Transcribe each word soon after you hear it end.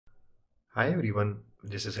Hi everyone,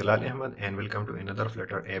 this is ihilalahmadd and welcome to another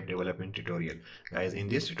Flutter app development tutorial. Guys, in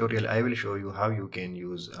this tutorial I will show you how you can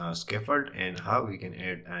use Scaffold and how we can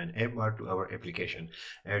add an app bar to our application.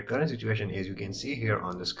 At current situation, as you can see here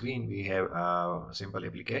on the screen, we have a simple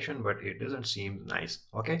application, but it doesn't seem nice.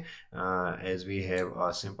 Okay, as we have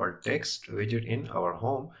a simple text widget in our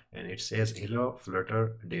home and it says hello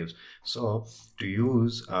Flutter devs. So to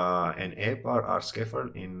use an app bar or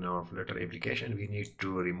scaffold in our Flutter application, we need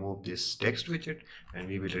to remove this text widget, and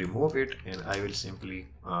we will remove it, and I will simply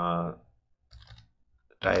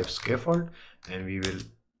type scaffold and we will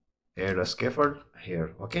add a scaffold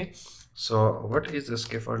here. Okay, so what is the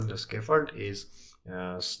scaffold? The scaffold is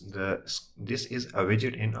this is a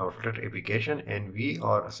widget in our Flutter application, and we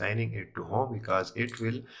are assigning it to home because it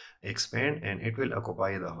will expand and it will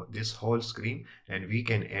occupy this whole screen, and we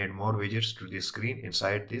can add more widgets to this screen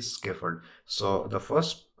inside this scaffold. So the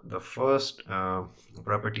first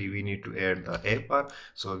property we need to add the app bar.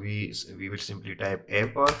 So we will simply type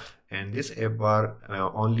app bar, and this app bar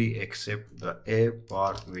only accept the app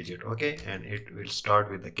bar widget. Okay, and it will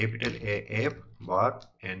start with the capital A app bar,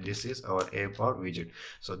 and this is our app bar widget.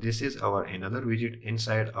 So this is our another widget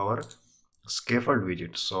inside our scaffold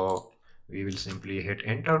widget. So we will simply hit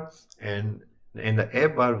enter, and in the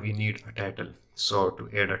app bar we need a title. So to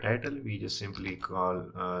add a title, we just simply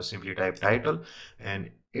type title, and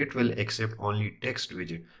it will accept only text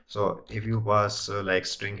widget. So if you pass like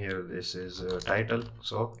string here, this is title,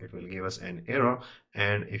 so it will give us an error.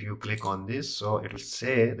 And if you click on this, so it will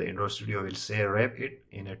say, the Android Studio will say wrap it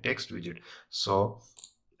in a text widget. So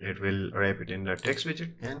it will wrap it in the text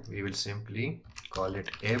widget, and we will simply call it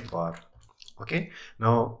app bar. Okay,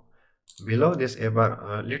 now below this app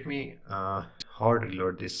bar, let me hard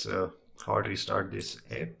reload this, hard restart this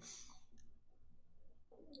app.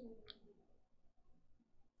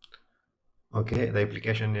 Okay, the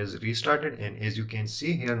application is restarted, and as you can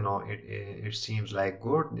see here now, it seems like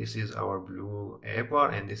good. This is our blue app bar,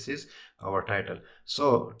 and this is our title.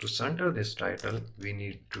 So to center this title, we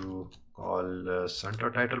need to call the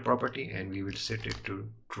center title property, and we will set it to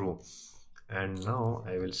true. And now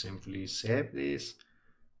I will simply save this.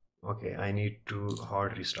 Okay, I need to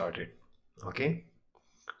hard restart it. Okay,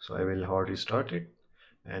 so I will hard restart it,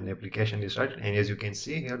 and the application is started, and as you can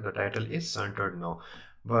see here, the title is centered now.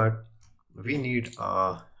 But we need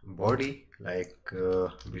a body like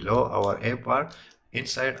below our app bar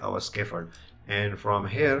inside our scaffold, and from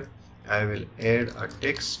here I will add a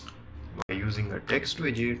text by using a text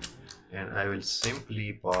widget, and I will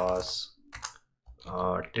simply pass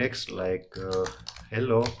text like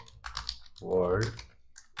hello world.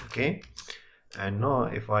 Okay, and now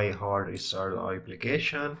if I hard restart our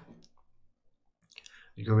application,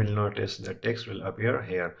 you will notice the text will appear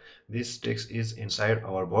here. This text is inside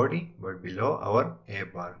our body but below our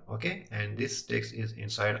app bar. Okay, and this text is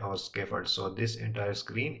inside our scaffold. So this entire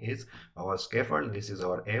screen is our scaffold, this is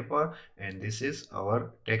our app bar, and this is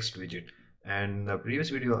our text widget. And the previous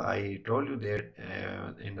video I told you that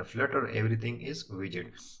in the Flutter everything is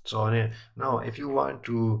widget. So now if you want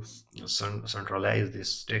to centralize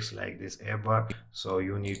this text like this app bar, so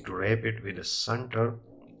you need to wrap it with a center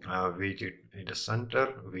widget, in the center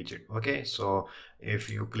widget. Okay, so if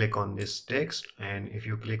you click on this text and if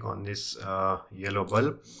you click on this yellow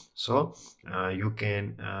bulb, so you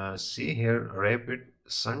can see here wrap it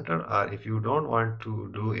center, or if you don't want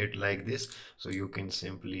to do it like this, so you can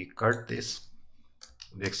simply cut this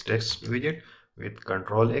text widget with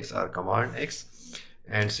Control X or Command X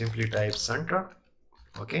and simply type center.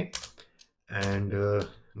 Okay, and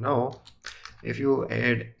now if you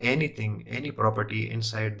add anything, any property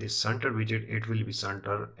inside this center widget, it will be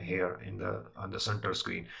center here in on the center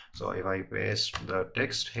screen. So if I paste the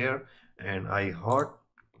text here and I hot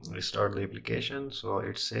restart the application, so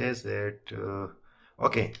it says that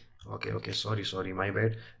okay, sorry, my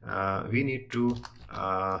bad. We need to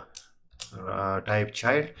type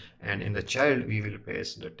child, and in the child we will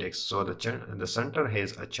paste the text. So the center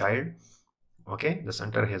has a child. Okay, the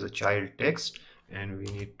center has a child text, and we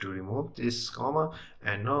need to remove this comma,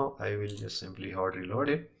 and now I will just simply hard reload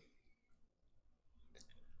it,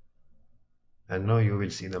 and now you will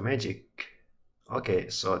see the magic. Okay,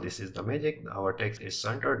 so this is the magic. Our text is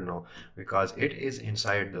centered now because it is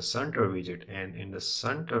inside the center widget, and in the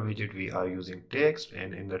center widget we are using text,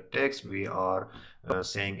 and in the text we are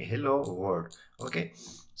saying hello world. Okay,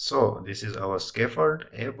 so this is our scaffold,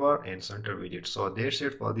 app bar, and center widget. So that's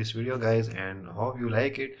it for this video, guys, and hope you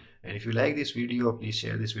like it. And if you like this video, please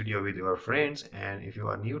share this video with your friends, and if you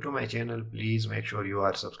are new to my channel, please make sure you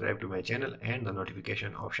are subscribed to my channel and the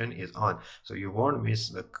notification option is on so you won't miss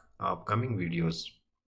the upcoming videos.